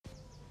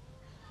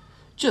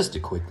Just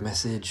a quick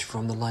message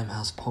from the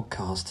Limehouse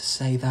Podcast to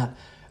say that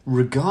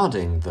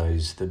regarding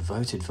those that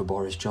voted for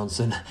Boris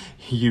Johnson,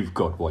 you've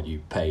got what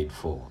you paid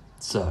for.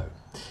 So,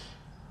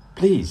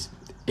 please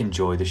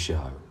enjoy the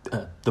show.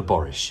 The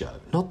Boris show,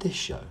 not this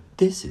show.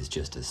 This is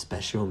just a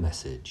special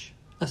message.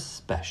 A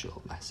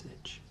special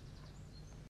message.